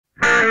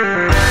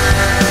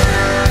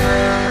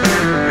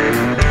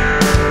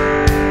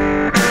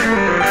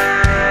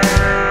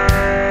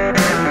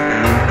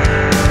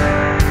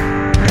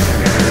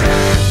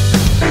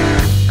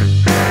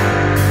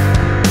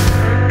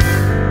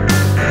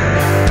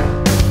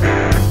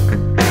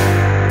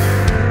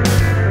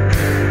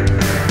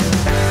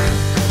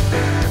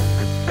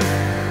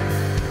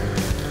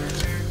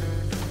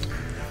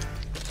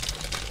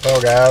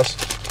y'all guys.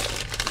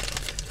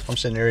 I'm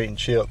sitting here eating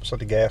chips at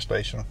the gas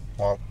station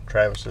while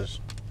Travis is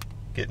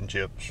getting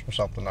chips or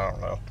something, I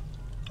don't know.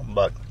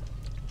 But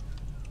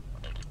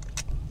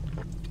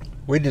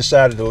we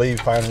decided to leave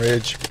Pine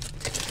Ridge.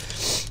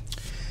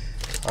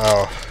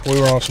 We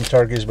were on some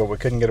turkeys, but we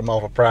couldn't get them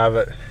off of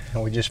private,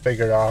 and we just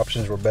figured our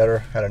options were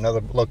better at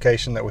another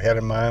location that we had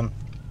in mind.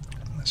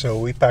 So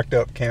we packed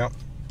up camp,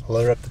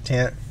 loaded up the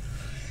tent,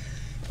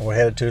 and we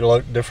headed to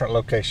a different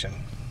location.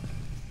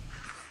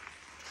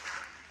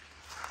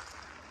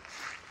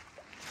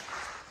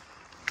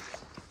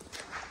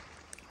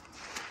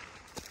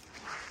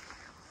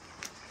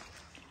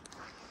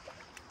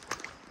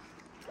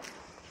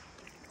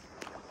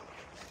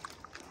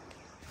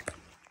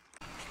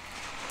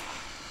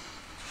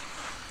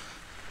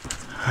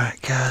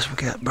 Alright guys, we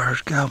got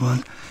birds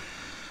gobbling.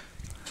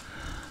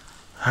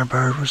 Our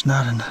bird was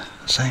not in the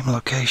same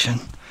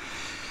location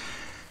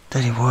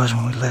that he was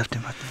when we left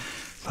him.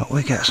 But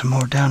we got some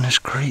more down this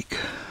creek,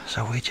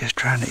 so we just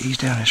trying to ease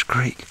down this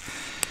creek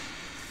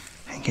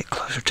and get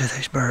closer to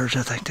these birds.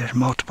 I think there's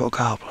multiple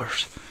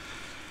gobblers.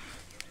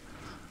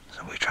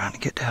 So we're trying to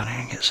get down here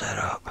and get set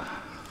up.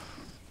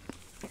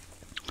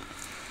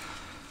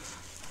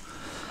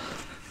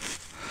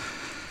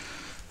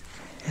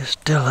 It's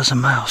still as a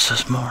mouse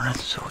this morning,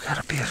 so we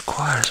gotta be as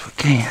quiet as we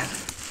can.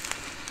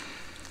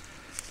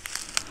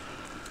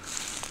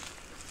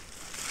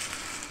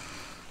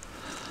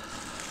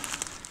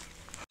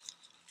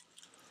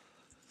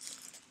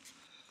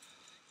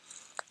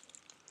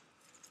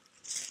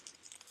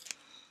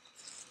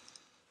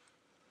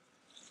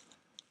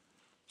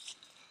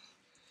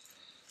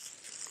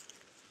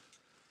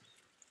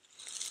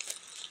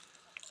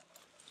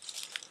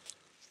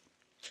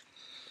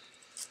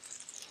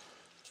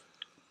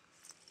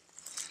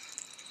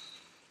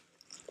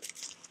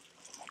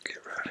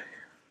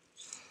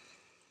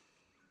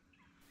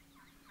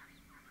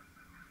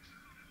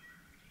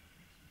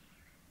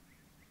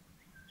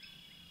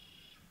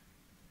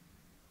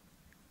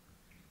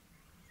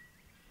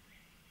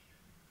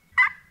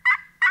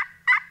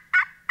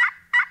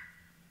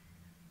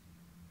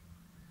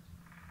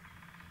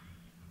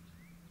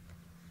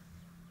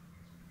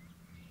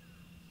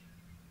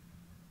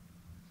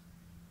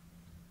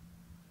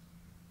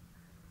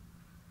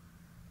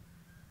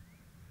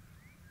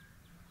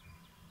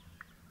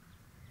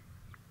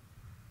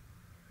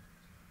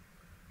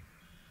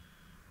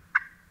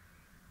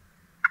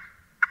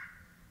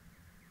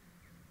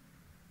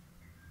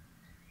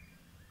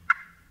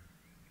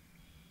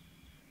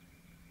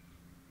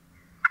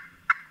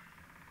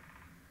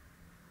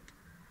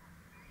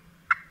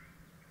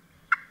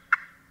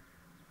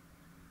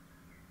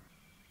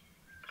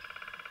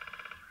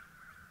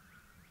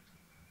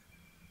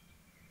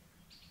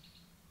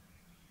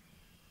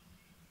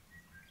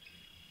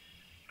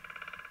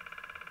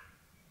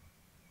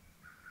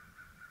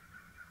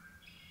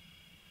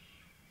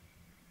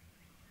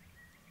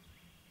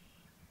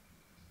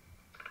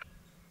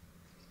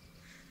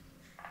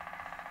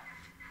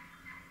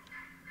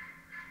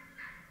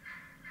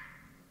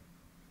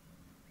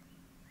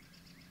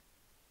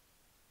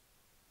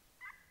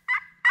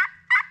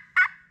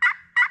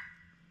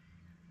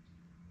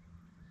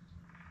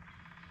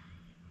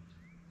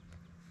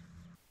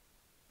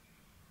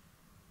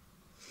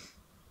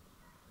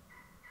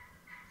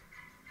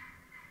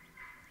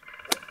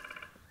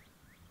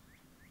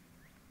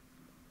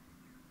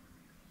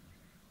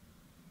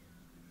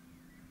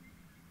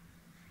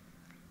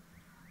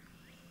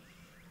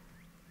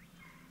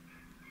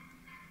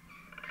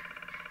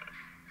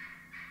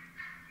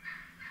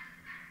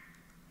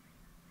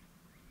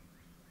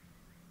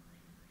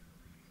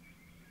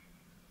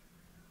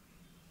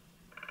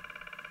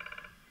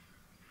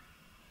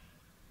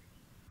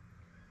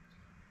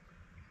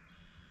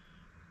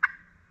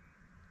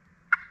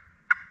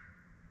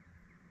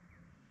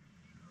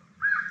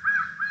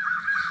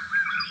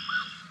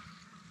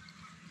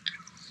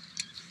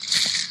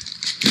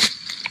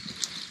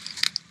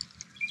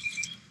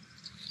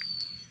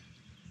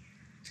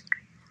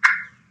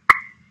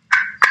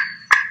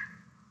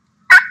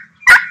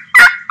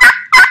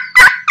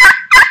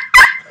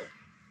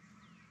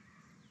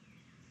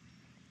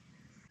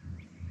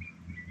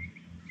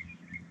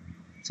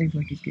 Seems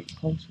like he's getting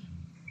closer.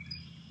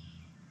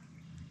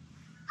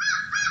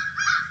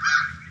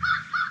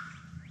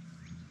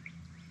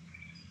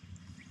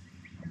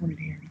 I wanted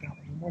to hear him gobble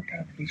one more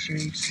time to be sure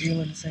he's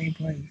still in the same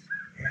place.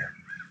 Yeah.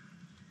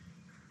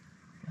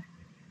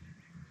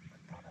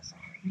 I thought I saw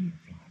a hen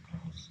fly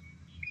across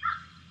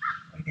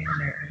way down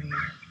there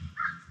earlier.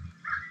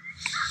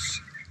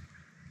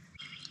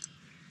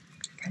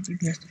 Probably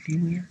just a few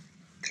in.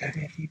 Maybe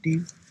if you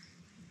do,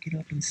 get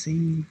up and see,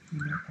 you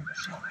know, have a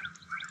shot.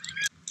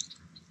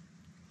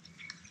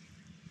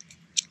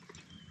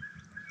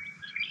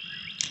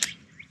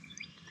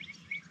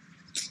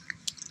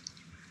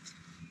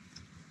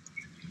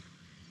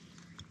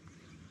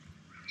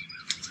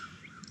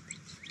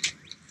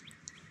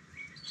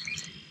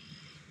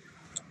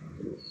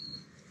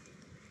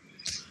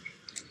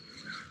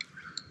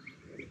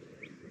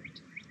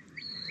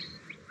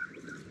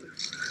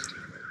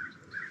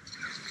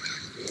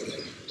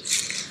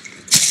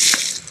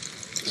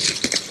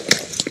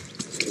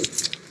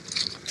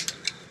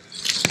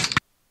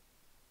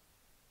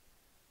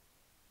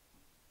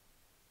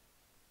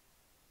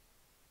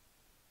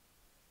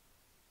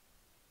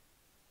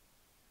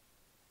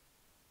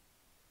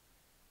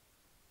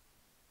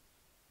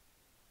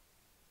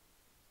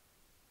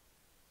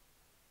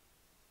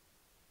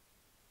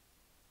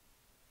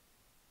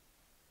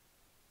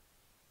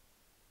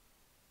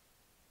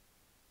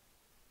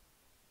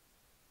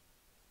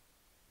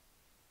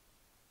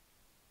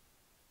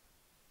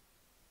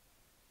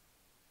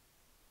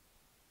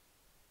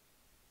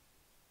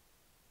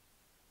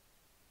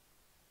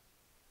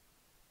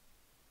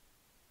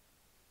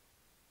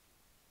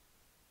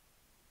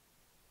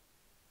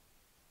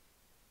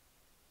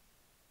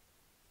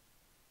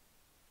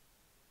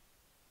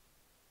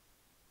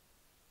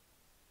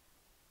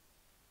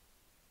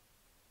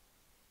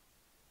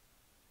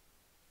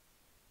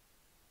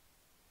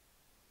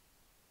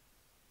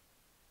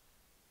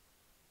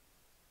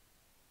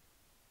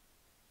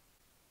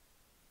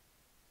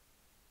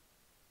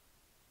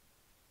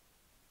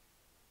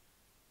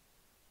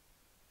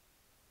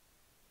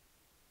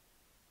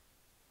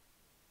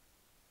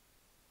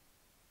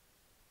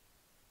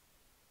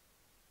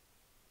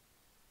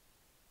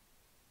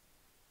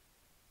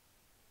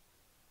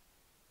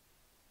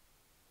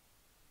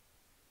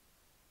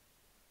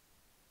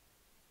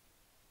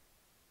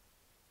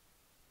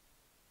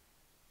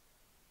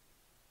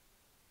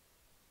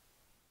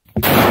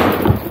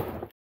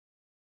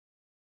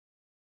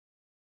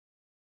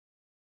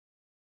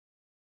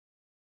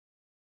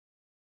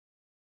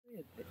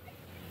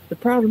 The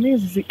problem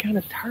is it kind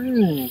of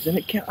turns, and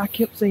I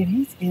kept saying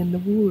he's in the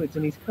woods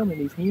and he's coming.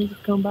 These hens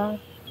have come by.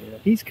 Yeah.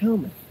 He's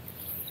coming.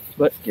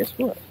 But guess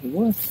what? He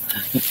wasn't.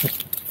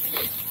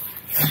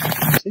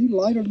 Is he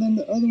lighter than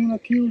the other one I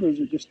killed, or is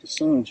it just the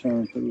sun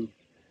shining through?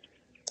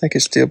 I think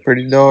it's still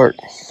pretty dark.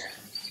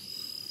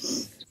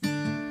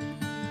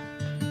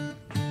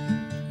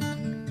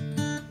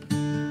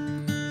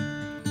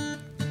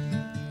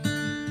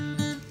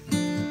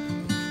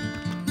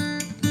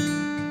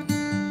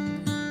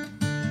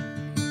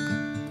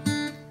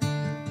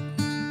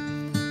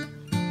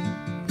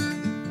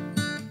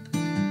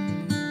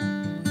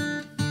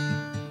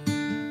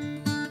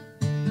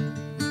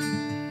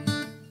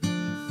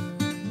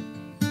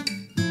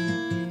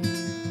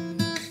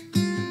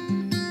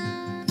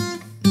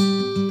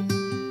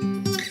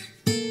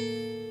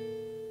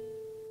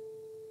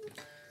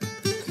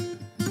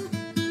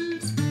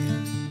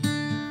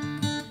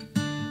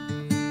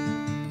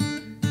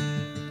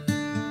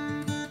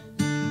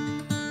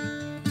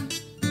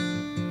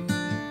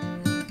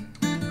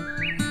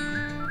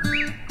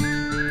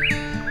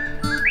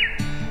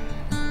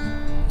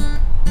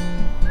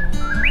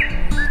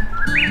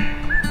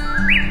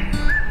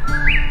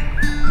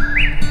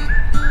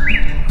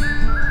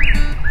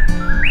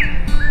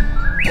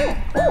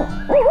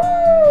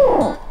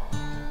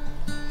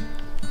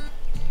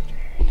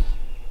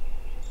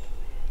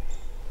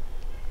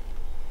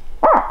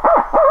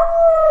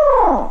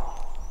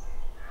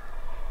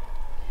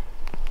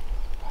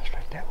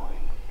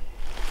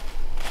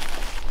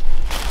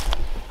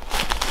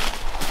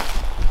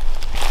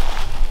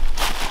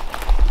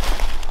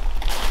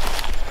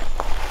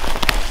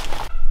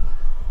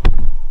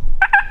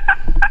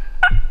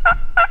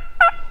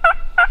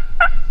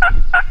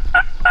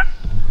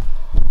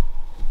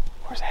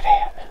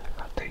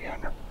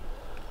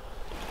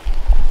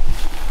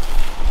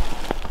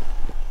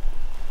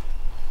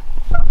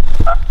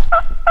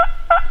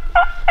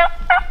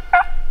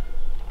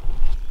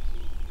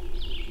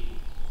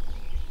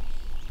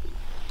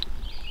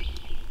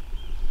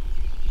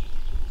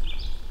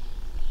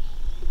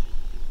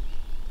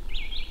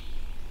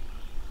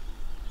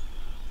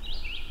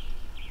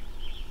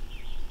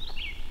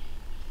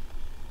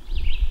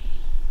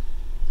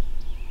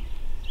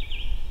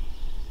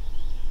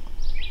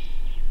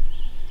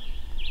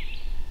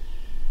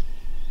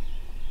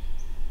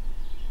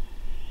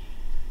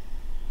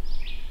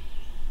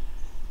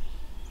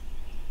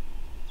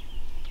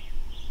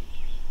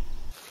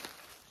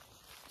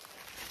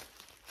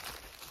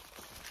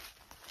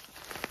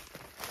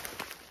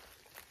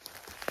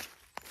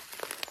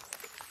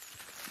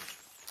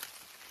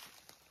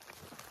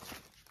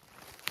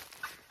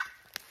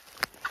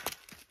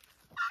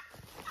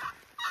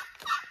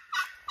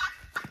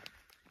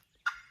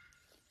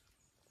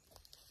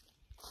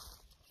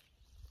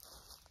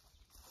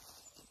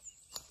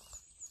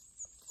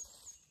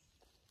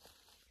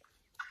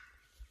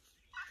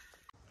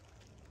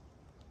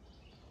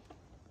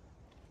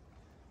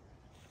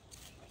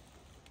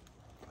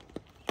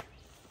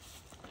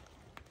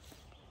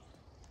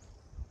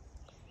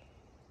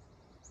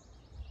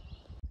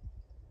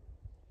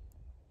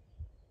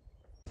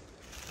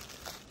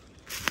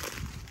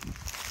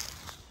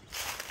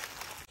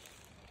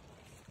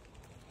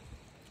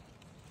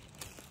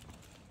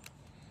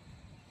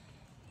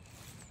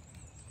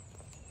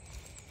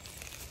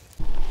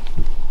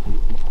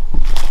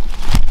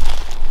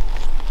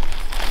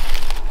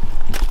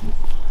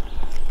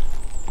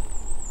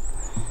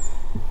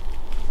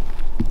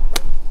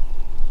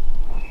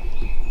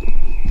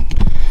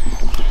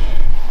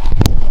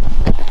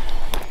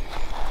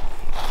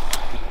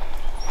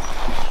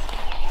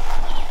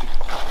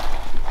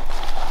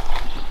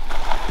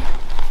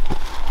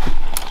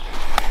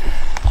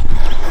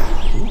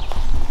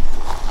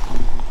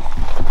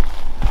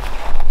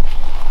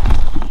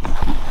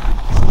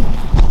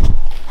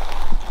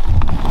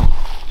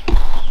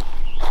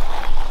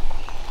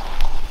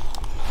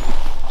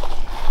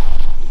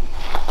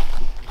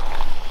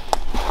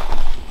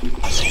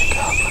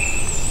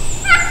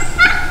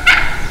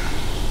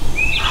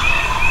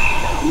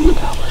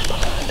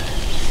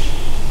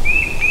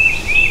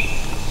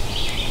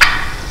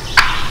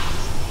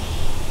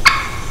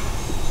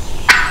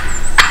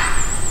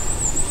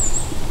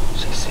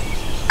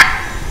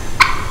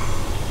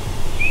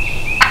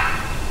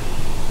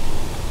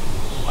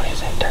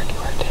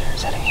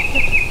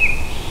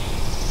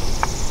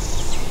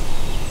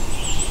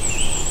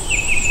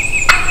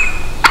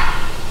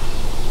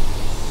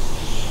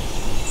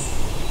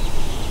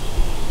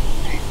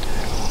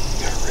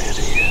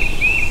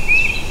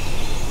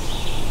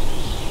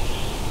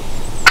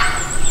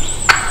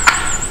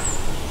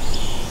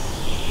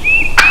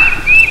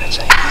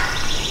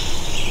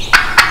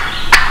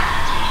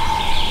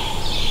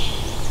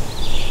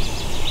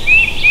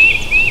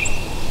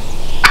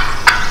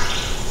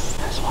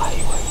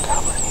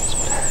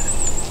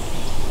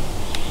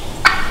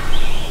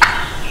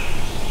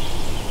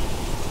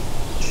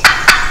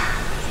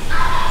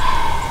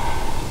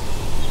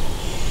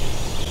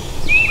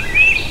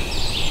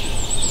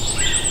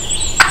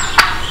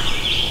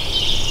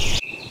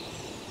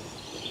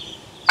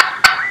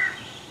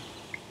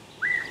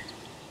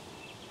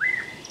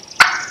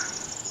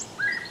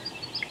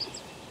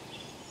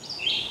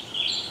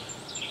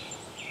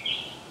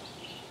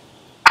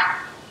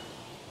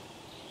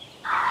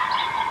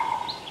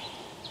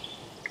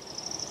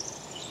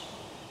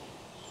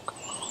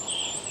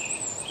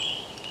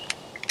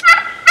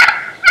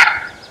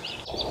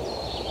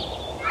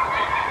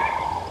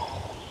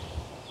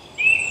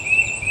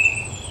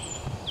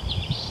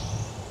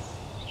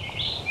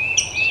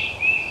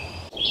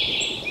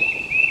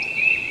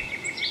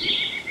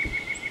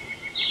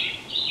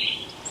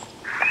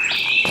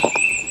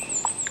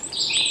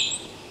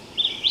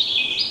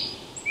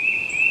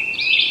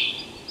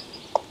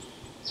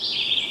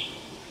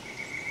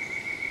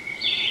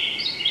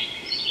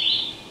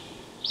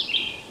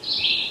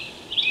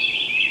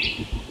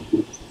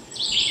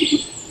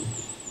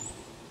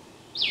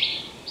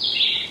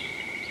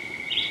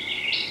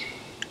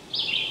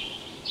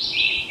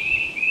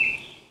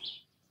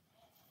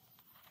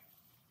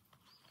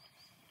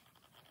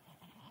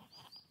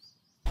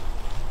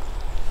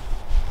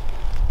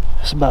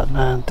 It's about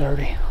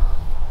 9:30.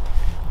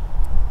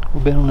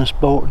 We've been on this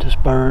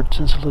bird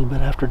since a little bit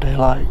after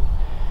daylight,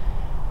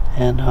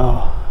 and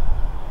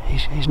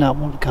he's not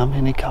wanting to come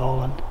in. He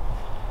calling.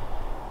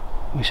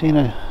 We seen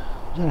is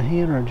that a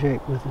hen or a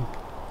jake with him?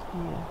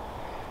 Yeah.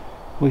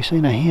 We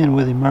seen a hen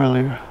with him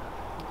earlier,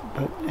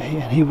 but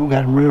he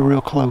got him real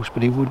close,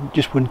 but he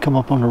wouldn't come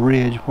up on the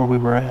ridge where we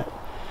were at.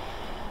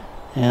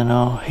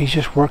 And he's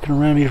just working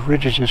around these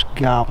ridges, just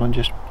gobbling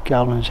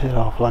his head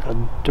off like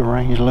a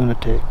deranged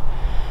lunatic.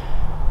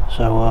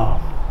 So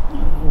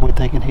we're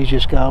thinking he's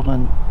just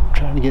gobbling,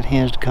 trying to get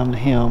hens to come to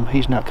him.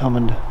 He's not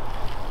coming to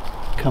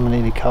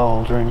any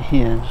calls or any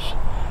hens.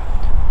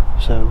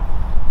 So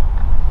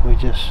we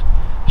just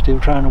still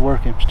trying to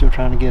work him, still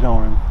trying to get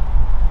on him.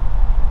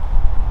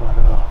 But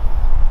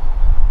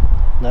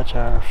that's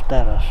our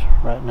status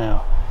right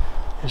now.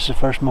 This is the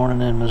first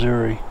morning in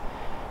Missouri.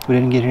 We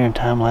didn't get here in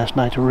time last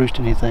night to roost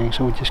anything,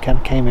 so we just kind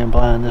of came in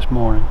blind this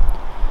morning.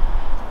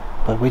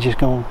 But we just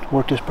gonna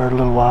work this bird a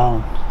little while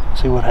and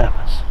see what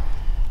happens.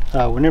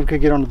 We never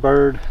could get on the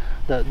bird.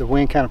 The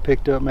wind kind of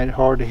picked up, made it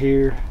hard to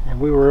hear, and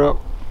we were up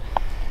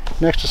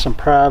next to some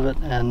private,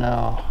 and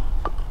I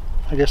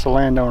guess the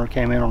landowner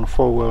came in on a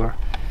four-wheeler,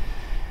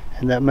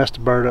 and that messed the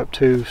bird up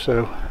too.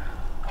 So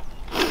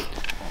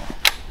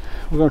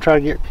we're gonna try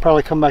to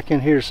probably come back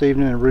in here this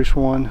evening and roost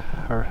one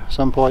or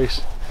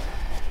someplace,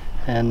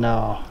 and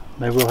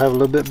maybe we'll have a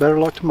little bit better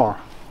luck tomorrow.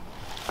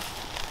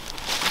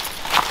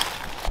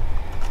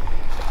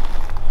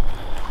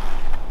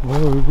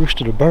 Well, we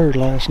roosted a bird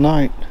last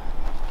night,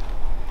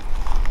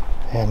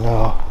 and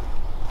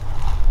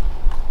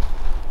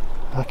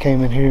I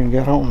came in here and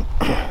got on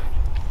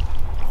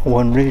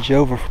one ridge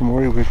over from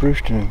where he was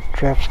roosting, and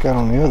Travis got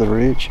on the other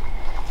ridge,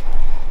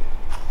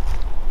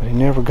 but he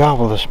never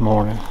gobbled this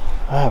morning.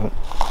 I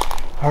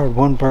heard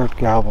one bird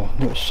gobble,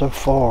 and it was so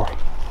far.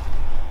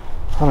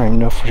 I don't even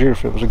know for sure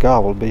if it was a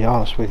gobble, to be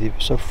honest with you. It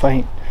was so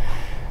faint.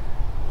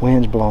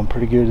 Wind's blowing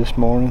pretty good this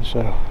morning,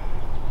 so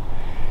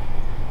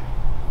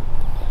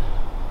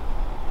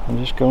I'm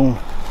just going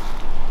to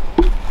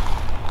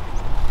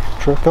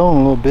truck on a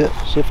little bit,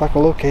 see if I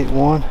can locate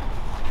one.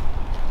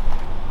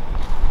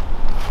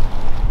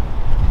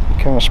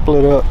 We kind of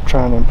split up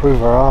trying to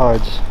improve our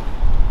odds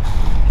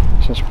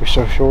since we're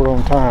so short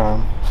on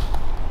time.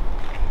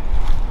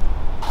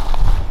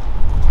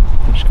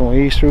 I'm just going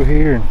to ease through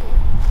here and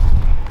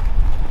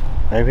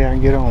maybe I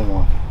can get on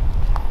one.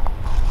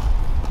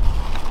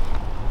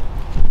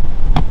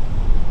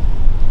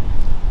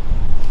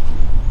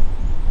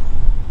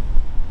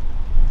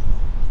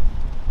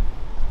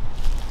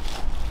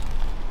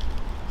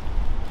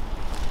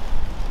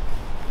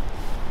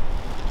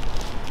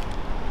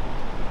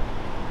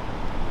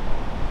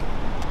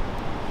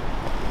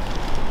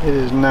 It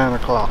is 9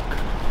 o'clock.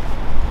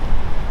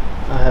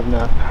 I have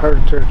not heard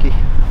a turkey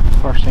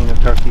or seen a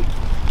turkey.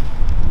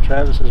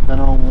 Travis has been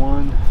on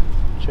one,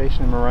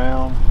 chasing him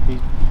around. He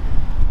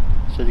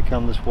said he'd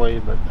come this way,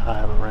 but I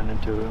haven't run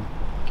into him.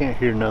 Can't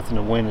hear nothing,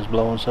 the wind is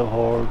blowing so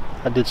hard.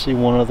 I did see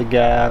one other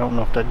guy. I don't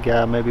know if that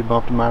guy maybe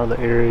bumped him out of the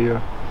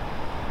area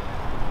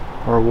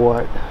or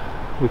what.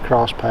 We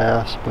crossed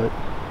paths, but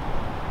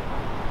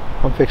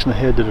I'm fixing to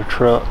head to the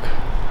truck.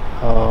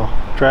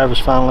 Travis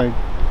finally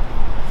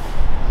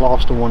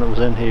lost the one that was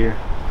in here.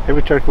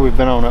 Every turkey we've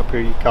been on up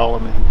here, you call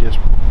him and he just,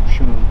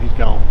 shoom, he's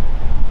gone.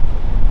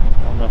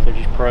 I don't know if there's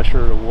just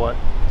pressure or what,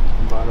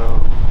 but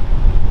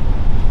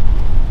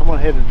I'm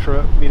gonna head to the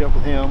truck, meet up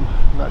with him.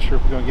 I'm not sure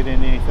if we're gonna get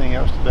into anything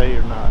else today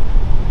or not.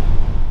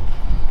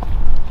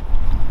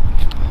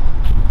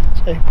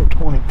 It's April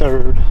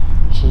 23rd.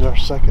 This is our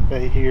second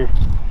day here,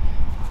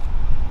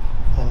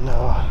 and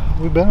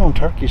we've been on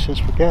turkey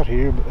since we got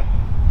here, but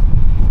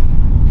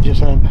just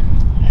hadn't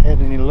had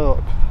any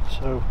luck.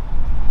 So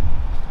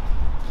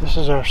this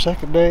is our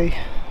second day,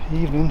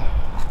 evening.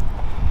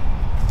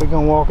 We're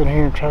gonna walk in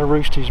here and try to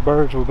roost these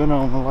birds we've been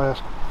on the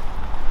last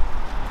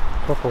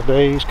couple of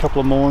days,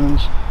 couple of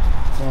mornings.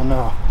 And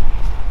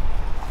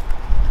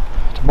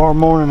tomorrow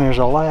morning there's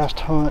a last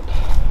hunt,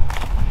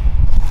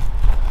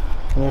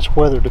 and it's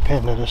weather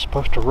dependent. It's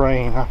supposed to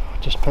rain. It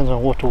just depends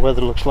on what the weather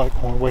looks like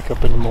when we wake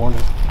up in the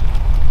morning.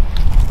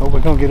 But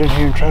we're gonna get in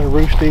here and try to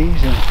roost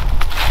these and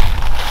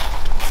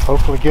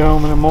hopefully get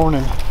home in the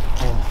morning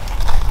and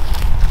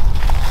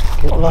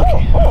get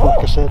lucky. Like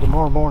I said,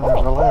 tomorrow morning is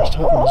our last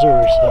hunt in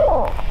Missouri,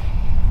 so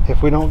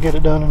if we don't get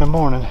it done in the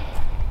morning,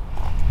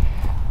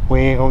 we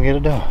ain't gonna get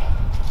it done.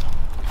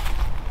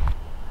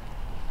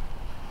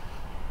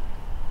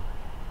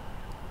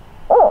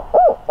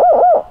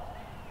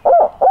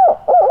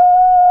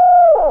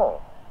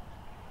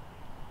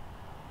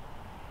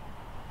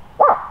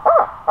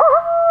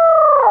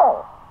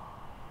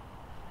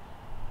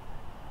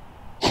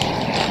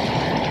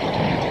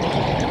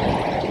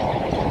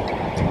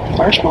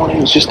 First morning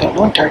it was just that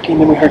one turkey,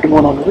 and then we heard the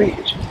one on the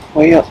ridge,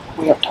 way up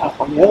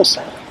top on the other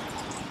side.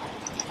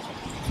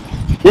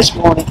 This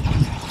morning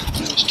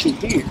there was two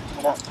here,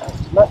 and I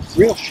was not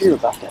real sure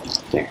about that one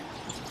up there.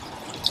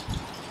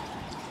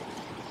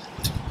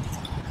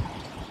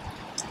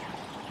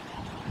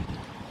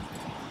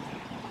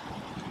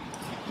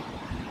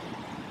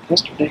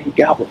 Yesterday he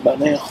gobbled by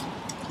now.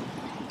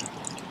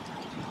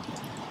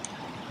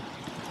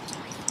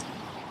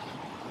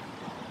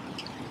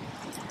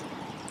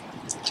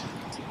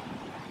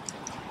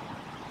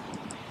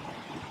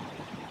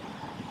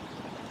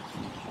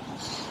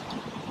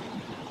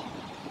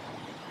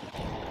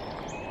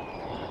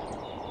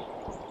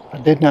 I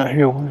did not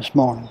hear one this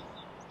morning,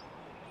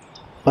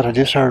 but I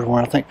just heard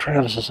one. I think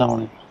Travis is on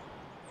him.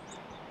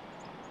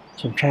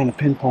 So I'm trying to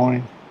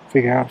pinpoint him,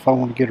 figure out if I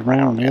want to get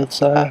around on the other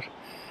side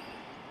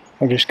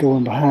or just go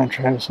in behind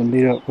Travis and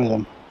meet up with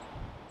him.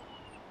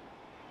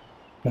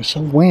 But it's so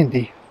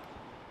windy,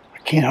 I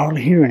can't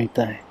hardly hear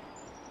anything.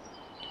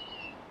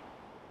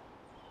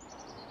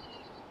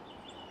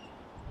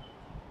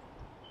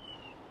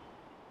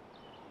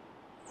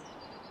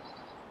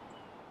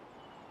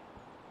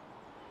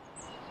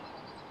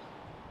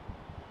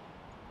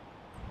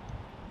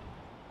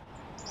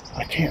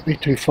 I can't be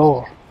too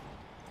far.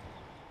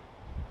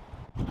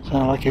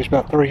 Sounded like he was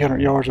about 300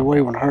 yards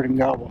away when I heard him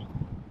gobble.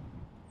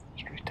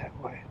 Straight that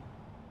way.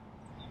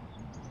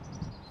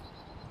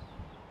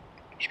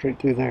 Straight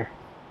through there.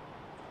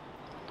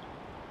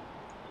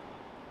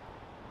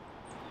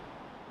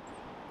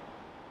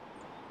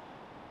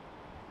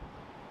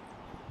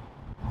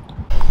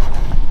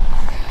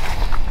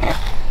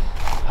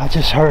 I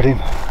just heard him.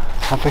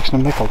 I'm fixing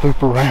to make a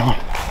loop around.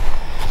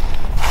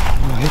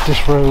 I'm gonna hit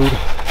this road.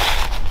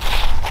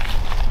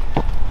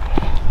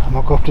 I'm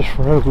gonna go up this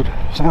road.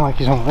 Sound like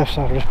he's on the left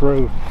side of this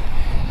road,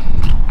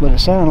 but it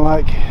sounded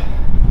like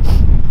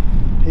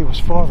he was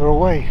farther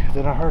away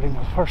than I heard him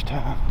the first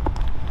time.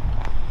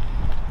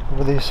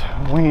 Over this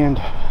wind,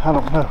 I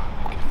don't know.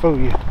 I can fool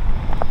you,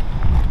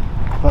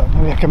 but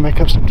maybe I can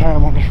make up some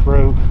time on this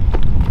road.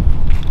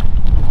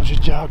 I'll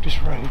just jog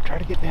this road, try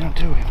to get down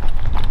to him.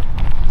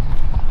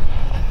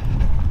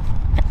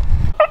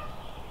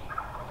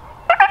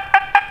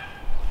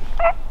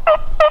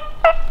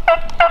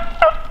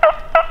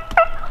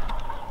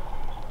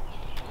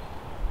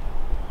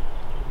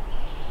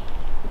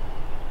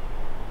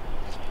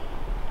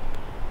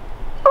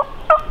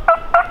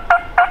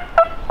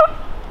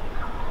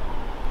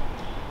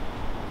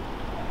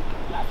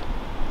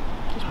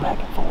 Back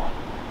and forth.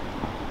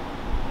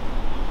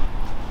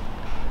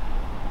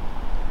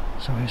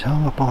 So he's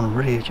hung up on a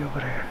ridge over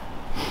there.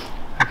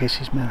 I guess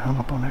he's been hung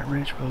up on that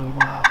ridge for a little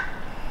while.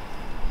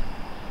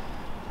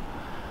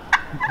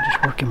 We can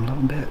just work him a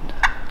little bit,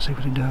 see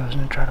what he does,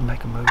 and then try to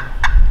make a move.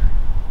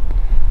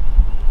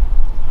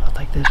 I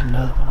think there's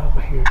another one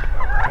over here to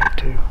our right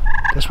too.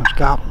 This one's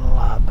gobbling a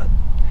lot, but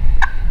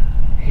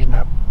he's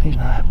not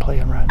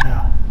playing right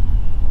now.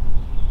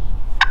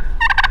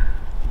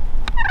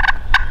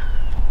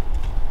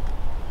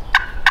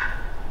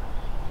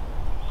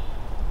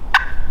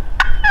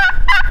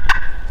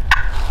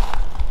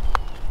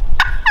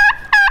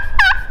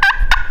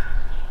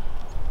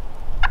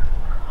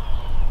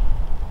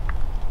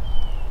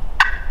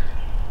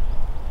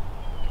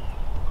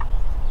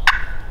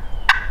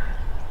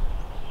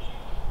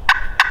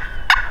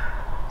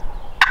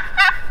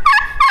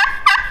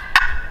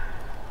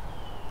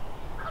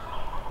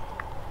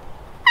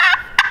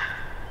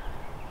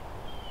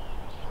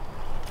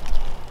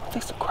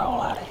 Fix to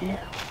crawl out of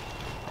here.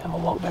 I'm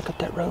gonna walk back up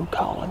that road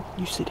calling.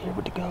 You sit here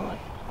with the gun.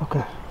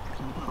 Okay.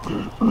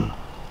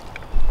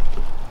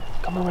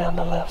 Come around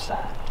the left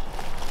side.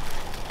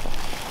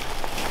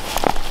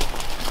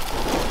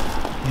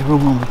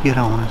 Everyone we get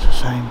on is the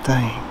same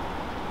thing.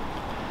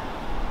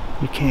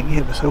 You can't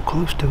get so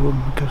close to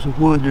them because the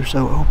woods are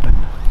so open.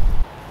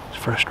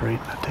 It's frustrating,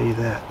 I tell you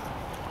that.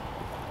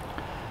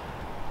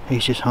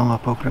 He's just hung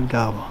up over the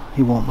gobble.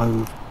 He won't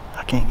move.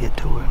 I can't get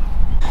to him.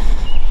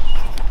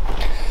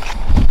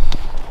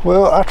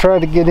 Well, I tried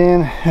to get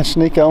in and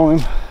sneak on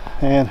him,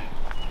 and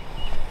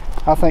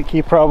I think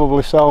he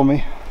probably saw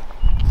me.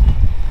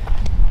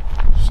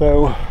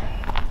 So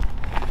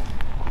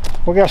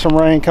we got some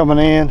rain coming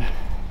in,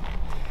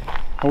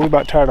 and we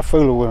about tired of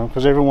fooling with him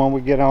because everyone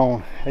we get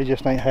on, they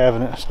just ain't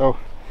having it. So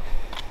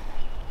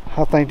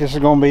I think this is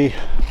gonna be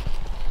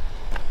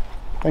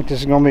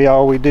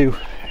all we do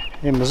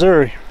in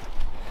Missouri.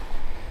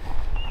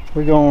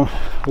 We're gonna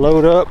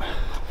load up,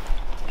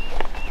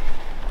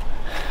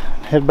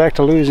 head back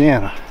to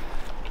Louisiana,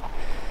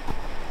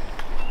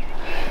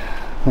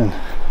 and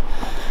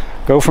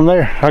go from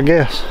there, I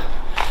guess.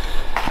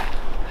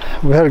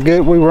 We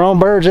were on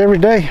birds every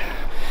day,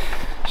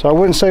 so I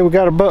wouldn't say we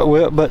got our butt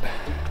whipped, but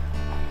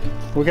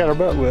we got our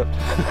butt whipped.